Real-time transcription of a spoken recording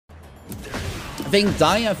think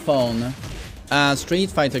Diaphone, Street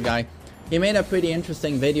Fighter guy, he made a pretty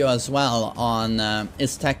interesting video as well on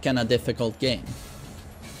is Tekken a difficult game?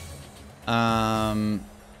 And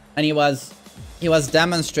he was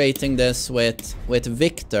demonstrating this with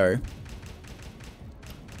Victor,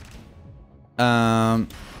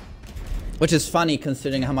 which is funny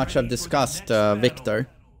considering how much I've discussed Victor.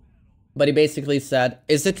 But he basically said,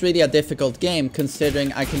 is it really a difficult game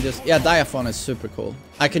considering I can just... Yeah, Diaphone is super cool.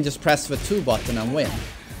 I can just press the 2 button and win.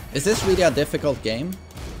 Is this really a difficult game?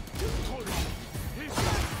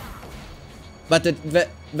 But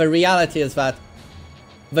the reality is that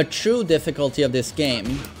the true difficulty of this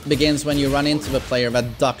game begins when you run into the player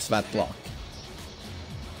that ducks that block.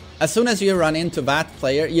 As soon as you run into that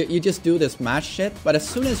player, you just do this match shit, but as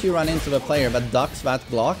soon as you run into the player that ducks that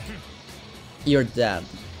block, you're dead.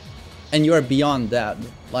 And you're beyond dead.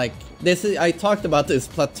 Like, this is, I talked about this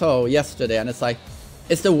plateau yesterday, and it's like,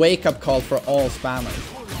 it's the wake-up call for all spammers.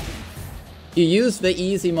 You use the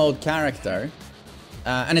easy mode character,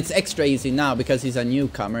 and it's extra easy now because he's a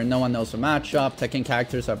newcomer, no one knows the matchup, Tekken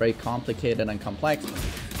characters are very complicated and complex.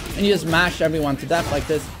 And you just mash everyone to death like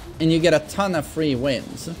this, and you get a ton of free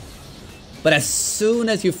wins. But as soon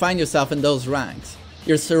as you find yourself in those ranks,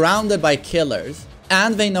 you're surrounded by killers,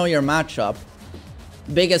 and they know your matchup.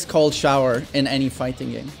 Biggest cold shower in any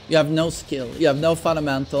fighting game. You have no skill, you have no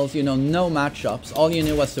fundamentals, you know no matchups. All you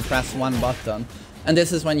knew was to press 1 button. And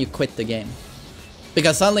this is when you quit the game.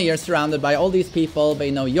 Because suddenly you're surrounded by all these people, they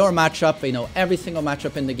know your matchup, they know every single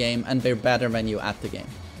matchup in the game, and they're better than you at the game.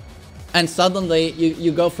 And suddenly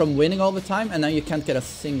you go from winning all the time, and now you can't get a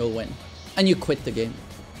single win. And you quit the game.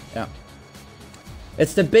 Yeah.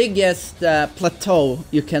 It's the biggest plateau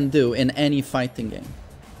you can do in any fighting game.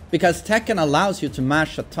 Because Tekken allows you to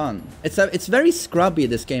mash a ton. It's very scrubby,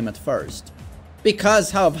 this game, at first.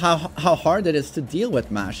 Because how hard it is to deal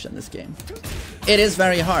with mash in this game. It is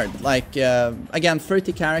very hard. Like, again,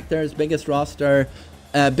 30 characters, biggest roster,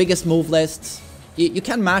 biggest move lists. You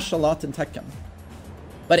can mash a lot in Tekken.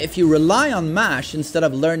 But if you rely on mash instead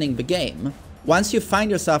of learning the game, once you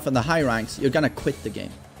find yourself in the high ranks, you're gonna quit the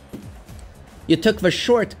game. You took the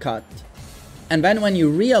shortcut. And then when you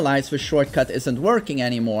realize the shortcut isn't working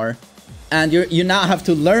anymore, and you now have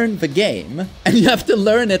to learn the game, and you have to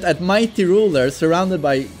learn it at Mighty Ruler surrounded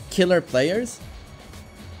by killer players,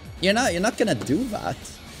 you're not gonna do that.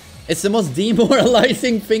 It's the most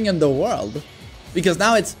demoralizing thing in the world. Because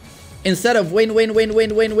now it's, instead of win,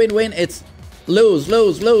 it's lose,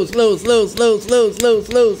 lose, lose, lose, lose, lose, lose, lose,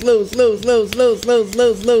 lose, lose, lose, lose, lose, lose,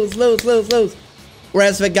 lose, lose, lose, lose, lose.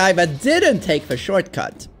 Whereas the guy that didn't take the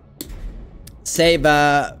shortcut, say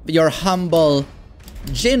your humble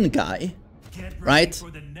Jin guy, right?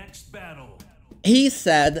 He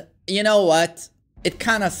said, you know what? It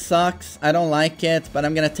kind of sucks. I don't like it, but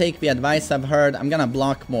I'm gonna take the advice I've heard. I'm gonna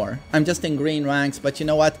block more. I'm just in green ranks, but you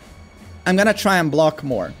know what? I'm gonna try and block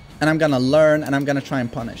more. And I'm gonna learn, and I'm gonna try and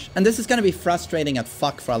punish. And this is gonna be frustrating as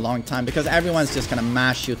fuck for a long time, because everyone's just gonna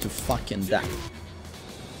mash you to fucking death.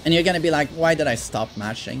 And you're gonna be like, why did I stop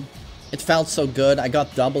mashing? It felt so good, I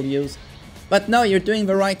got W's. But no, you're doing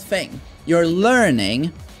the right thing. You're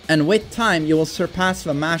learning, and with time, you will surpass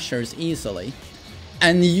the mashers easily.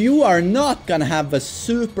 And you are not gonna have the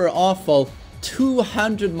super awful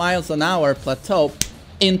 200 miles an hour plateau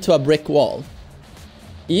into a brick wall.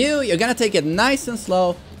 You're gonna take it nice and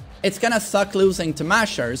slow. It's gonna suck losing to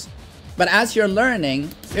mashers. But as you're learning,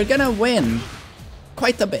 you're gonna win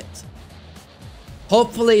quite a bit.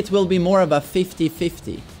 Hopefully it will be more of a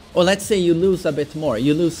 50-50. Or let's say you lose a bit more.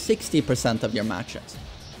 You lose 60% of your matches.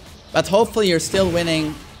 But hopefully you're still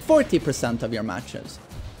winning 40% of your matches.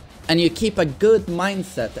 And you keep a good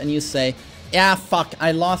mindset and you say, yeah, fuck,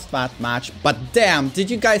 I lost that match. But damn,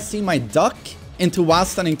 did you guys see my duck into while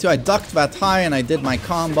standing 2? I ducked that high and I did my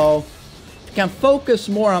combo. You can focus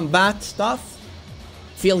more on that stuff.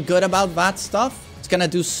 Feel good about that stuff. It's gonna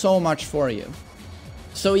do so much for you.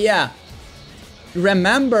 So yeah.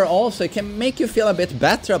 Remember also, it can make you feel a bit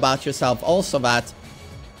better about yourself also that,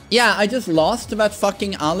 yeah, I just lost to that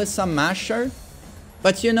fucking Alyssa Masher.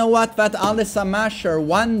 But you know what? That Alyssa Masher,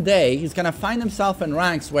 one day, he's gonna find himself in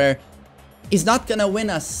ranks where he's not gonna win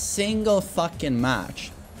a single fucking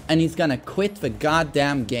match. And he's gonna quit the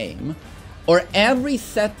goddamn game. Or every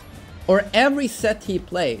set he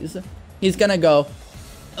plays, he's gonna go,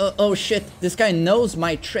 oh shit, this guy knows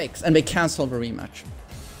my tricks, and they cancel the rematch.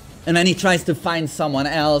 And then he tries to find someone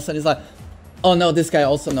else, and he's like, oh no, this guy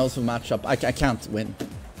also knows the matchup. I can't win.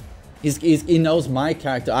 He knows my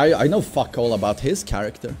character. I know fuck all about his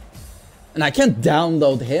character. And I can't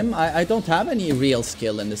download him. I don't have any real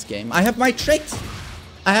skill in this game. I have my tricks.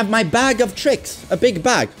 I have my bag of tricks. A big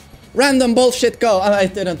bag. Random bullshit, go. Oh,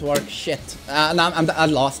 it didn't work. Shit. No, I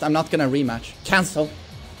lost. I'm not gonna rematch. Cancel.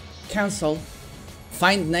 Cancel.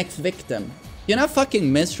 Find next victim. You know how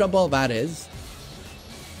fucking miserable that is?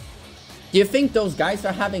 Do you think those guys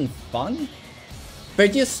are having fun? They're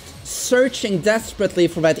just searching desperately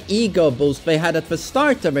for that ego boost they had at the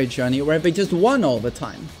start of their journey where they just won all the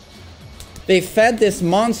time. They fed this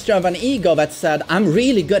monster of an ego that said, I'm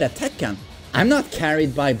really good at Tekken. I'm not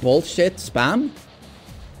carried by bullshit spam.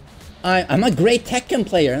 I'm a great Tekken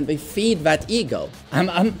player, and they feed that ego.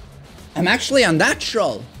 I'm actually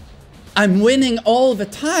unnatural. I'm winning all the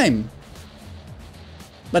time.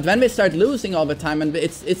 But when they start losing all the time, and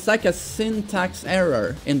it's like a syntax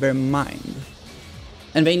error in their mind.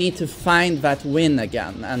 And they need to find that win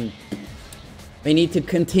again, and they need to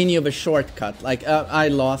continue the shortcut. Like, I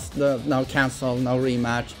lost, no cancel, no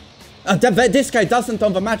rematch. This guy doesn't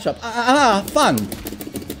own the matchup. Fun.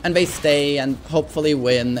 And they stay and hopefully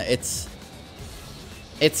win. I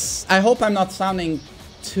hope I'm not sounding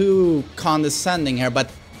too condescending here,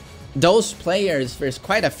 but those players, there's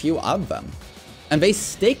quite a few of them. And they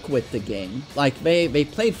stick with the game. Like, they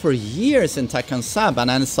played for years in Tekken 7,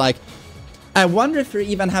 and it's like, I wonder if they're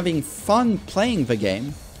even having fun playing the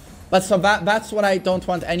game. But so that's what I don't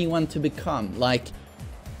want anyone to become. Like,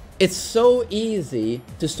 it's so easy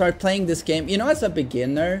to start playing this game. You know, as a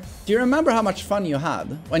beginner, do you remember how much fun you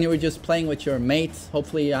had when you were just playing with your mates?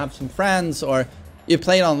 Hopefully you have some friends, or you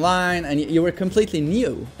played online and you were completely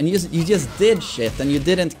new. And you just did shit and you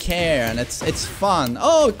didn't care, and it's fun.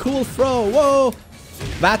 Oh, cool throw, whoa!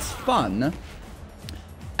 That's fun.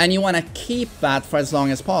 And you want to keep that for as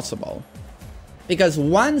long as possible. Because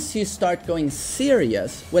once you start going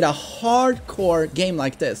serious with a hardcore game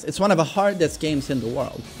like this, it's one of the hardest games in the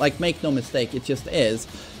world. Like, make no mistake, it just is.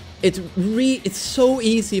 It's so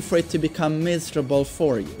easy for it to become miserable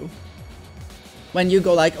for you. When you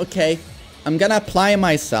go like, okay, I'm gonna apply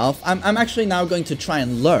myself. I'm actually now going to try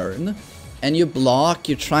and learn. And you block,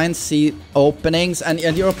 you try and see openings, and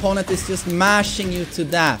your opponent is just mashing you to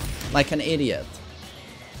death like an idiot.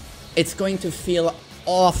 It's going to feel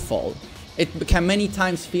awful. It can many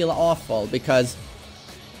times feel awful because,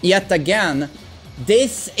 yet again,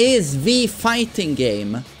 this is the fighting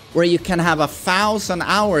game where you can have 1,000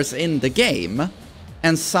 hours in the game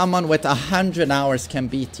and someone with 100 hours can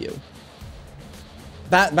beat you.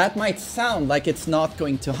 That might sound like it's not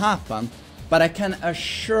going to happen, but I can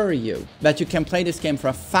assure you that you can play this game for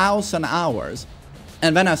 1,000 hours,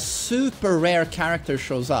 and then a super rare character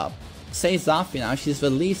shows up. Say Zafi now, she's the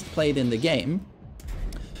least played in the game.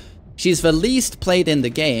 She's the least played in the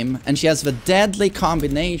game, and she has the deadly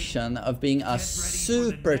combination of being a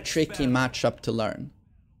super tricky matchup to learn.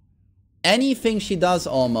 Anything she does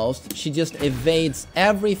almost, she just evades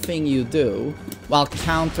everything you do while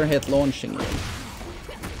counter hit launching you.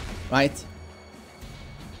 Right?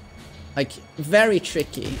 Like, very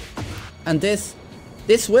tricky. And this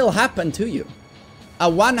will happen to you. A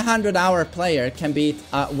 100-hour player can beat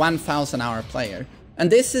a 1,000-hour player. And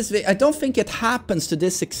this is I don't think it happens to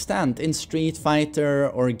this extent in Street Fighter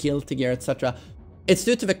or Guilty Gear, etc. It's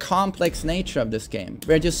due to the complex nature of this game.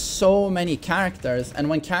 There are just so many characters, and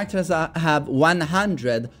when characters have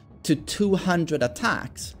 100 to 200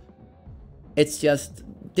 attacks, it's just...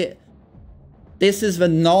 This is the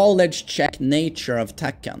knowledge check nature of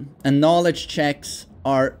Tekken. And knowledge checks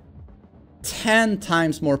are 10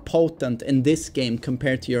 times more potent in this game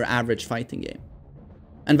compared to your average fighting game.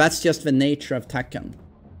 And that's just the nature of Tekken.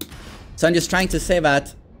 So I'm just trying to say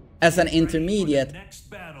that as an intermediate,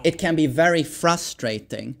 it can be very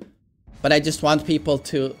frustrating. But I just want people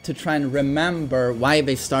to try and remember why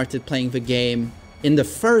they started playing the game in the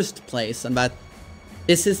first place. And that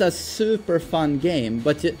this is a super fun game,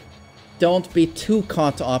 but don't be too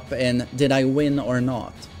caught up in, did I win or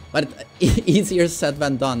not? But easier said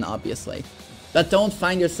than done, obviously. But don't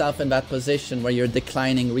find yourself in that position where you're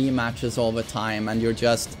declining rematches all the time and you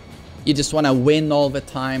just want to win all the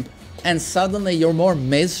time, and suddenly you're more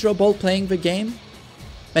miserable playing the game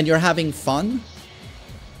than you're having fun.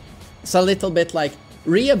 It's a little bit like,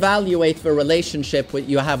 reevaluate the relationship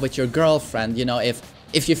you have with your girlfriend. You know,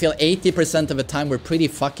 if you feel 80% of the time we're pretty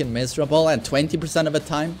fucking miserable and 20% of the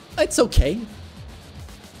time it's okay.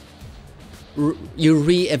 You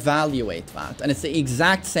re-evaluate that, and it's the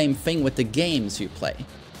exact same thing with the games you play.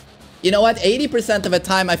 You know what? 80% of the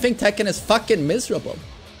time I think Tekken is fucking miserable.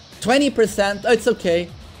 20%, it's okay,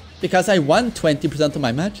 because I won 20% of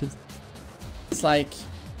my matches. It's like,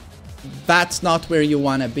 that's not where you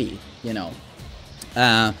want to be, you know.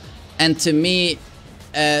 And to me,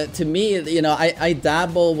 you know, I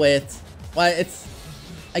dabble with, well,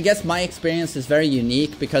 I guess my experience is very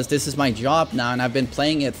unique because this is my job now and I've been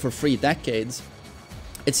playing it for 3 decades.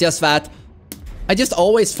 It's just that I just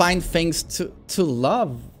always find things to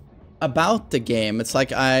love about the game. It's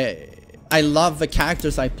like I love the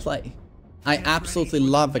characters I play. I absolutely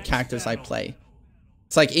love the characters I play.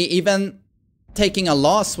 It's like even taking a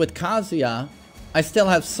loss with Kazuya, I still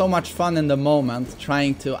have so much fun in the moment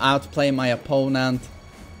trying to outplay my opponent,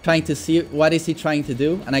 trying to see what is he trying to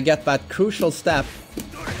do, and I get that crucial step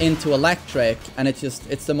into electric, and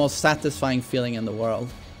it's the most satisfying feeling in the world.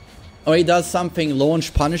 Or he does something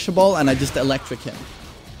launch punishable and I just electric him.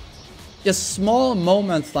 Just small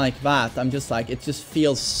moments like that, I'm just like, it just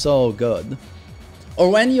feels so good. Or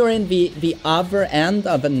when you're in the other end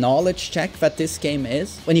of a knowledge check that this game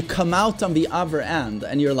is, when you come out on the other end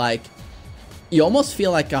and you're like, you almost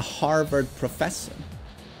feel like a Harvard professor.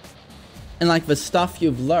 And like the stuff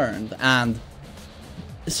you've learned, and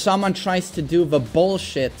someone tries to do the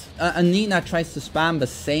bullshit, a Nina tries to spam the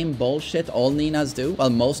same bullshit all Ninas do, well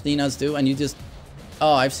most Ninas do, and you just,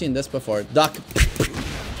 oh, I've seen this before, duck,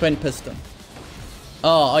 twin piston.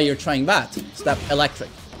 Oh, you're trying that, step electric.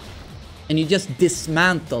 And you just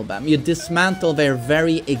dismantle them, you dismantle their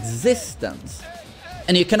very existence.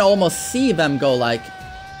 And you can almost see them go like,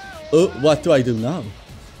 oh, what do I do now?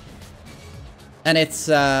 And it's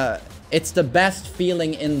the best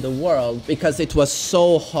feeling in the world because it was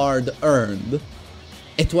so hard earned.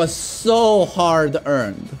 It was so hard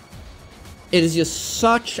earned. It is just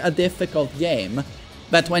such a difficult game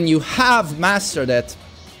that when you have mastered it,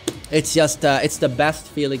 it's just it's the best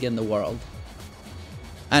feeling in the world.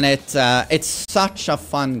 And it's such a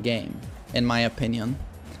fun game, in my opinion.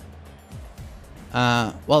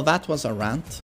 Well, that was a rant.